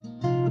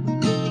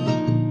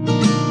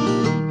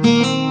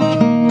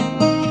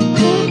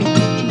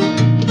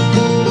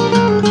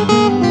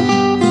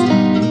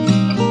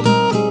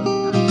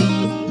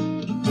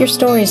Your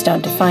stories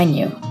don't define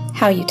you.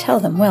 How you tell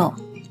them will.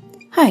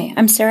 Hi,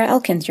 I'm Sarah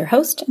Elkins, your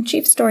host and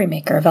Chief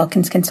Storymaker of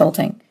Elkins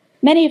Consulting.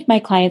 Many of my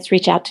clients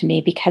reach out to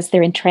me because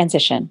they're in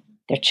transition.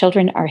 Their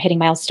children are hitting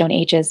milestone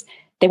ages.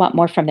 They want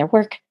more from their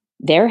work.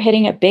 They're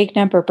hitting a big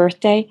number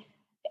birthday.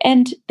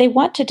 And they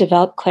want to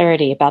develop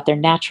clarity about their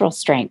natural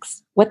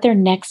strengths, what their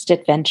next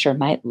adventure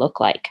might look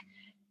like.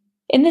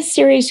 In this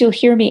series, you'll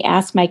hear me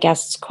ask my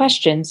guests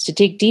questions to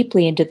dig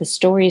deeply into the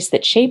stories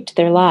that shaped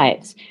their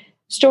lives,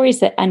 stories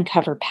that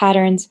uncover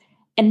patterns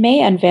and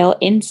may unveil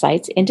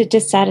insights into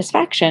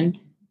dissatisfaction,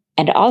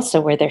 and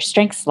also where their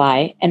strengths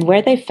lie and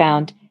where they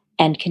found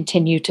and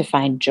continue to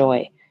find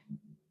joy.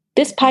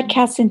 This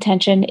podcast's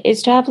intention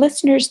is to have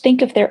listeners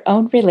think of their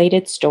own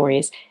related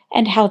stories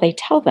and how they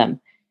tell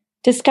them,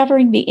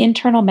 discovering the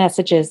internal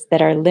messages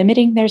that are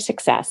limiting their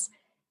success,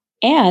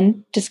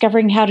 and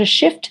discovering how to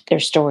shift their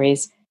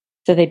stories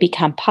so they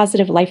become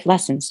positive life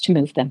lessons to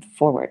move them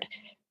forward.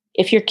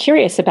 If you're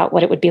curious about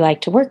what it would be like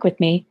to work with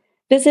me,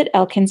 visit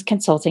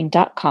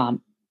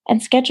elkinsconsulting.com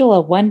and schedule a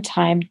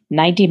one-time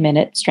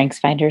 90-minute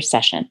StrengthsFinder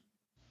session.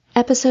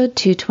 Episode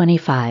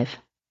 225,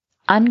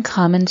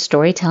 Uncommon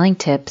Storytelling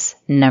Tips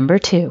Number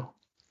 2.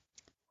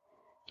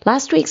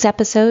 Last week's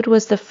episode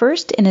was the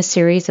first in a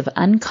series of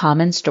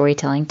uncommon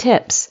storytelling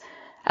tips,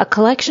 a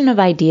collection of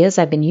ideas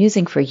I've been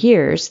using for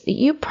years that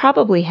you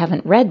probably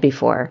haven't read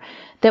before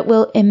that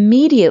will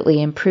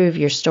immediately improve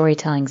your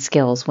storytelling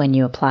skills when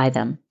you apply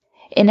them.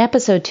 In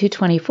episode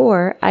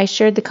 224, I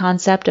shared the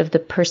concept of the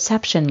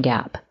perception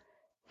gap,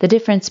 the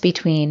difference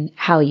between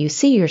how you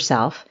see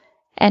yourself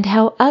and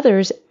how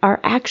others are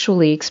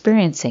actually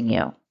experiencing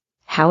you.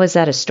 How is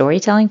that a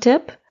storytelling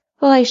tip?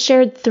 Well, I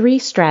shared 3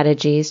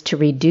 strategies to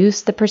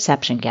reduce the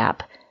perception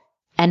gap,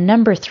 and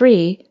number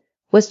 3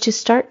 was to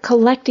start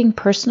collecting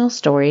personal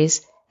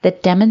stories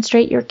that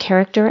demonstrate your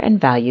character and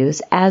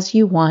values as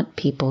you want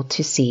people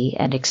to see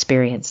and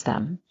experience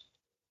them.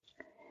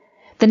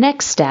 The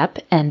next step,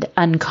 and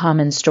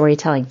uncommon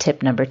storytelling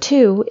tip number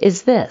 2,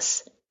 is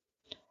this.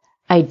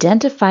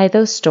 Identify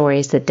those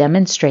stories that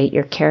demonstrate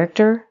your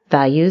character,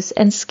 values,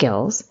 and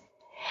skills,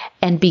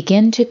 and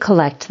begin to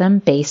collect them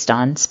based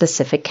on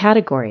specific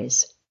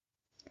categories.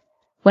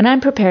 When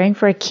I'm preparing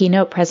for a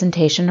keynote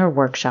presentation or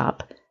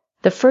workshop,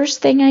 the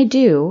first thing I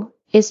do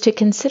is to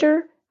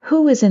consider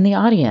who is in the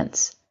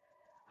audience.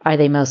 Are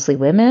they mostly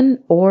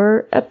women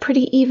or a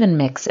pretty even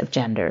mix of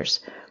genders?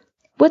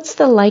 What's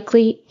the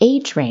likely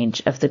age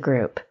range of the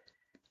group?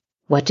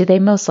 What do they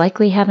most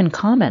likely have in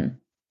common?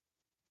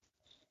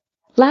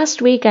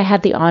 Last week, I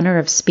had the honor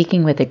of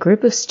speaking with a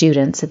group of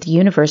students at the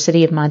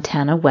University of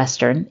Montana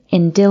Western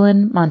in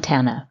Dillon,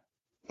 Montana.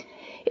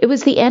 It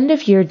was the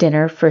end-of-year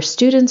dinner for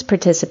students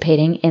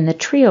participating in the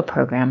TRIO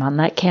program on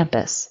that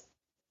campus.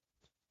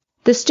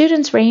 The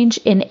students range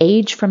in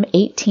age from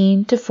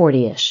 18 to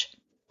 40-ish,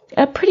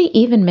 a pretty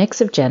even mix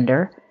of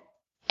gender,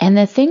 and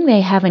the thing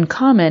they have in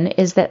common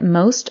is that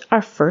most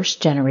are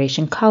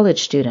first-generation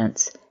college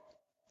students.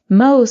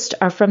 Most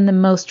are from the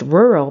most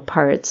rural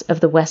parts of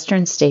the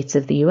western states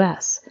of the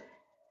U.S.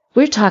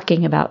 We're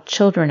talking about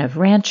children of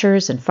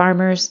ranchers and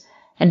farmers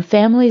and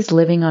families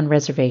living on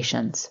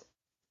reservations.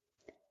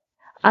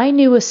 I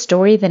knew a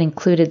story that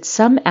included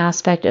some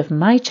aspect of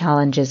my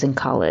challenges in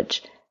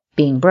college,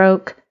 being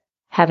broke,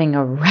 having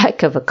a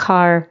wreck of a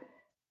car,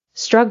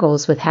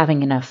 struggles with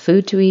having enough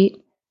food to eat.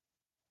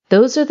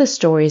 Those are the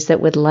stories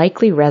that would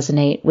likely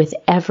resonate with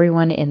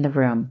everyone in the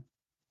room.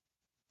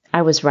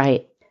 I was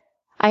right.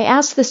 I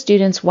asked the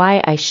students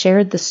why I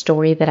shared the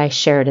story that I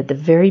shared at the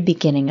very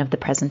beginning of the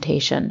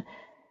presentation.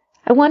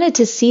 I wanted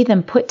to see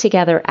them put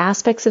together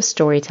aspects of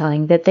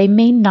storytelling that they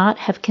may not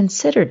have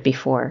considered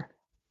before.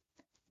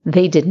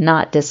 They did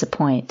not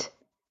disappoint.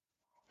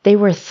 They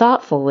were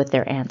thoughtful with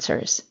their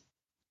answers.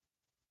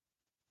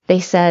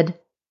 They said,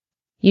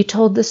 "You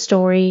told the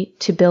story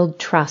to build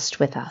trust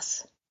with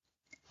us,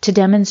 to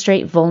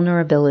demonstrate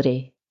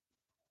vulnerability,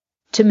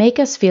 to make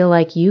us feel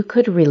like you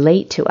could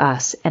relate to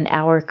us and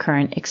our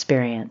current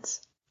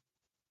experience."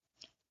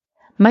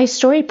 My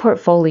story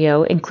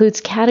portfolio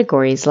includes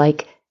categories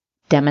like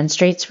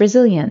demonstrates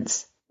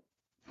resilience,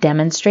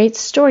 demonstrates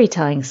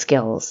storytelling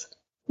skills,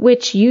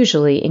 which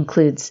usually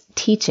includes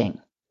teaching,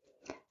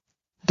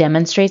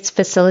 demonstrates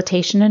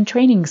facilitation and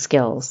training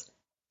skills,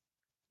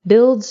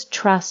 builds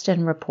trust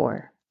and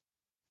rapport.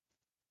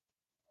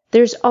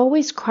 There's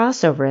always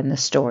crossover in the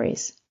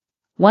stories.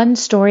 One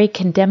story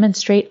can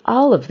demonstrate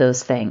all of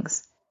those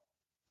things.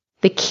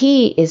 The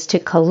key is to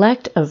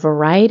collect a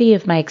variety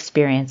of my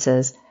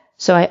experiences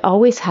so I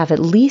always have at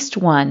least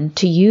one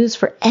to use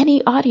for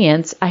any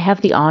audience I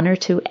have the honor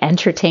to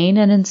entertain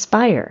and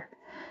inspire.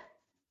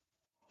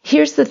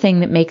 Here's the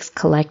thing that makes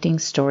collecting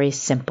stories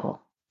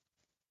simple.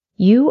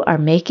 You are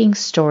making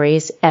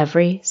stories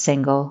every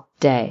single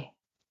day.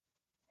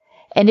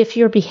 And if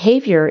your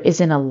behavior is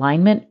in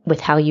alignment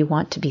with how you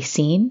want to be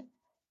seen,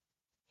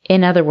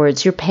 in other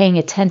words, you're paying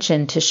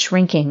attention to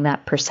shrinking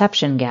that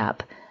perception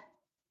gap,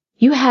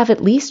 you have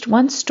at least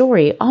one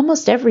story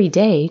almost every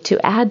day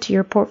to add to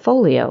your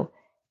portfolio.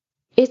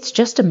 It's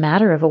just a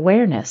matter of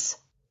awareness.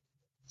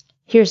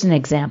 Here's an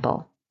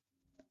example.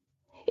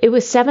 It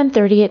was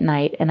 7:30 at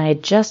night, and I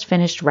had just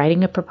finished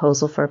writing a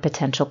proposal for a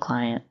potential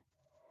client.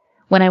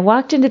 When I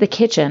walked into the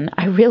kitchen,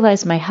 I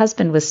realized my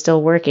husband was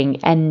still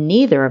working, and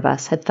neither of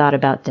us had thought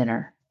about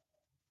dinner.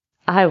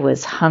 I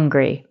was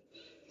hungry.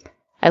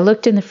 I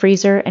looked in the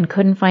freezer and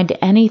couldn't find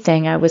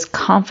anything I was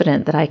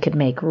confident that I could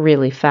make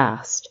really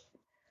fast.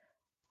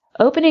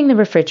 Opening the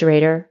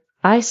refrigerator,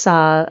 I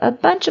saw a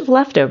bunch of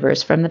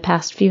leftovers from the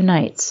past few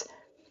nights.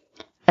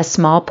 A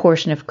small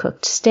portion of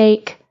cooked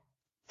steak,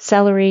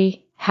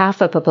 celery,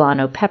 half a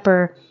poblano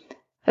pepper,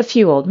 a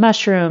few old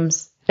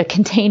mushrooms, a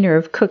container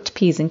of cooked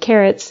peas and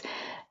carrots,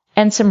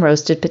 and some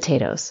roasted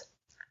potatoes.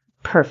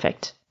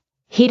 Perfect.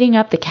 Heating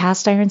up the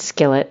cast iron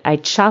skillet, I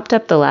chopped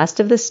up the last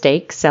of the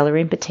steak,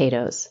 celery, and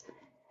potatoes.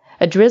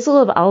 A drizzle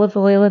of olive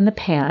oil in the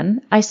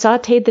pan, I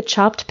sautéed the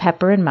chopped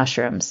pepper and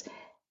mushrooms,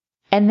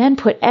 and then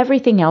put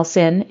everything else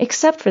in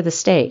except for the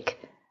steak.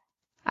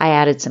 I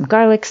added some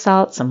garlic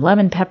salt, some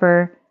lemon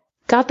pepper,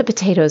 got the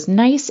potatoes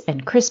nice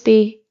and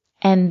crispy,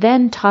 and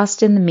then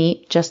tossed in the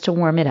meat just to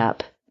warm it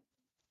up.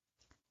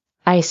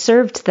 I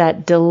served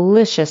that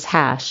delicious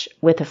hash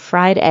with a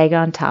fried egg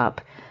on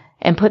top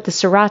and put the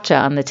sriracha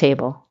on the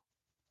table.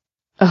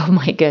 Oh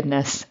my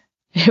goodness,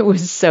 it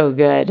was so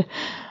good.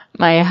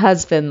 My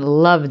husband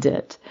loved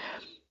it.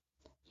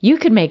 You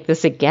could make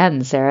this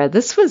again, Sarah.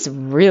 This was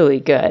really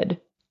good.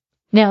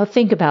 Now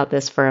think about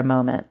this for a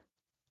moment.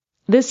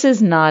 This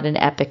is not an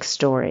epic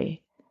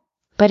story,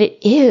 but it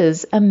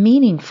is a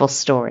meaningful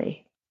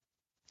story.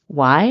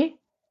 Why?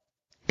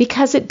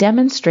 Because it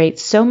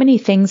demonstrates so many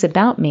things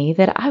about me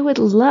that I would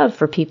love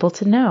for people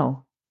to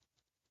know.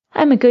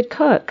 I'm a good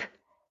cook,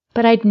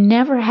 but I'd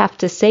never have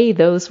to say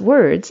those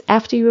words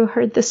after you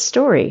heard the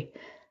story.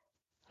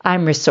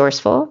 I'm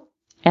resourceful,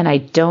 and I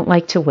don't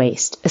like to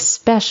waste,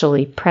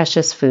 especially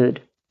precious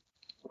food.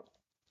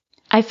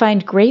 I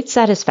find great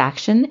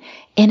satisfaction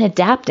in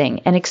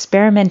adapting and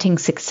experimenting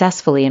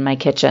successfully in my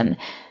kitchen,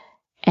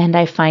 and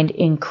I find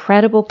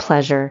incredible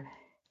pleasure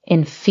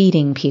in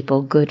feeding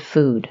people good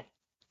food.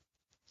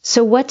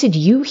 So what did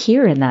you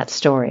hear in that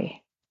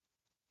story?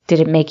 Did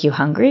it make you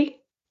hungry?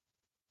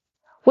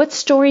 What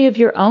story of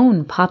your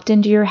own popped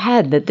into your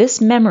head that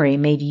this memory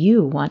made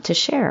you want to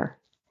share?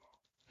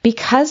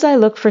 Because I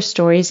look for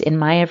stories in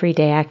my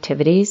everyday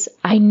activities,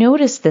 I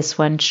noticed this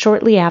one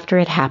shortly after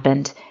it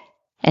happened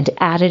and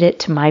added it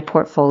to my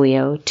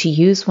portfolio to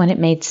use when it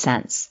made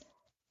sense,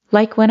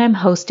 like when I'm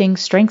hosting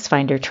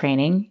StrengthsFinder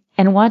training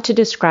and want to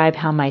describe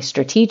how my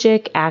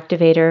strategic,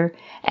 activator,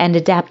 and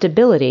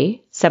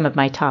adaptability, some of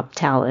my top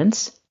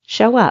talents,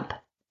 show up,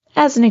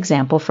 as an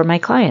example for my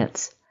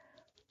clients.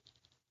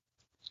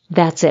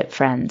 That's it,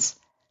 friends.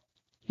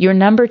 Your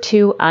number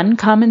 2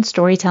 uncommon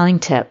storytelling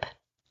tip.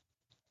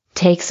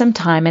 Take some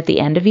time at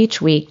the end of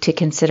each week to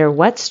consider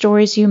what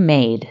stories you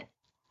made,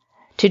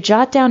 to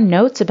jot down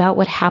notes about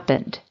what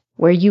happened,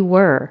 where you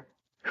were,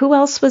 who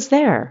else was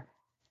there,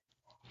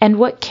 and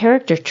what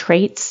character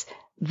traits,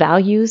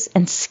 values,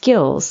 and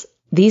skills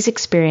these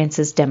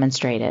experiences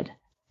demonstrated.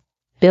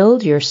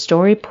 Build your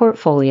story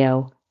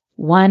portfolio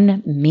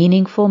one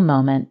meaningful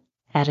moment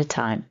at a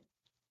time.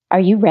 Are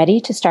you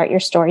ready to start your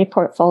story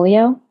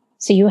portfolio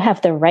so you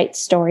have the right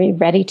story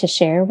ready to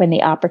share when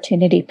the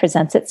opportunity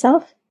presents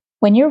itself?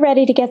 When you're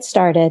ready to get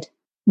started,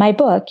 my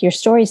book, Your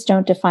Stories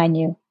Don't Define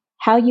You,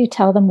 How You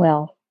Tell Them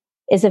Will,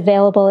 is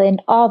available in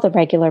all the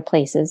regular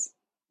places,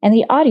 and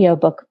the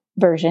audiobook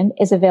version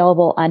is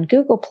available on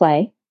Google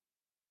Play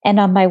and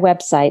on my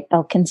website,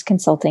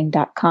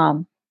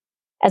 elkinsconsulting.com.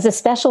 As a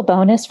special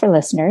bonus for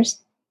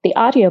listeners, the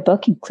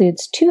audiobook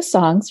includes 2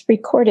 songs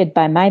recorded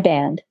by my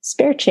band,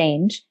 Spare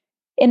Change,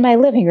 in my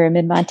living room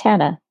in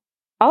Montana.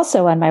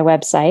 Also on my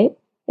website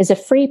is a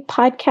free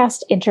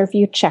podcast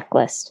interview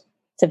checklist.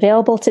 It's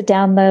available to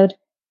download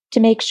to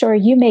make sure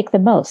you make the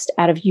most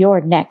out of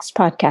your next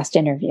podcast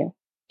interview.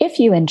 If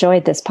you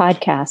enjoyed this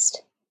podcast,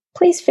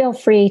 please feel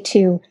free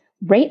to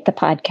rate the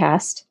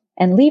podcast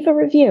and leave a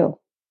review,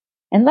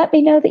 and let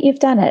me know that you've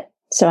done it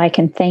so I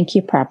can thank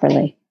you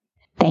properly.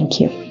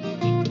 Thank you.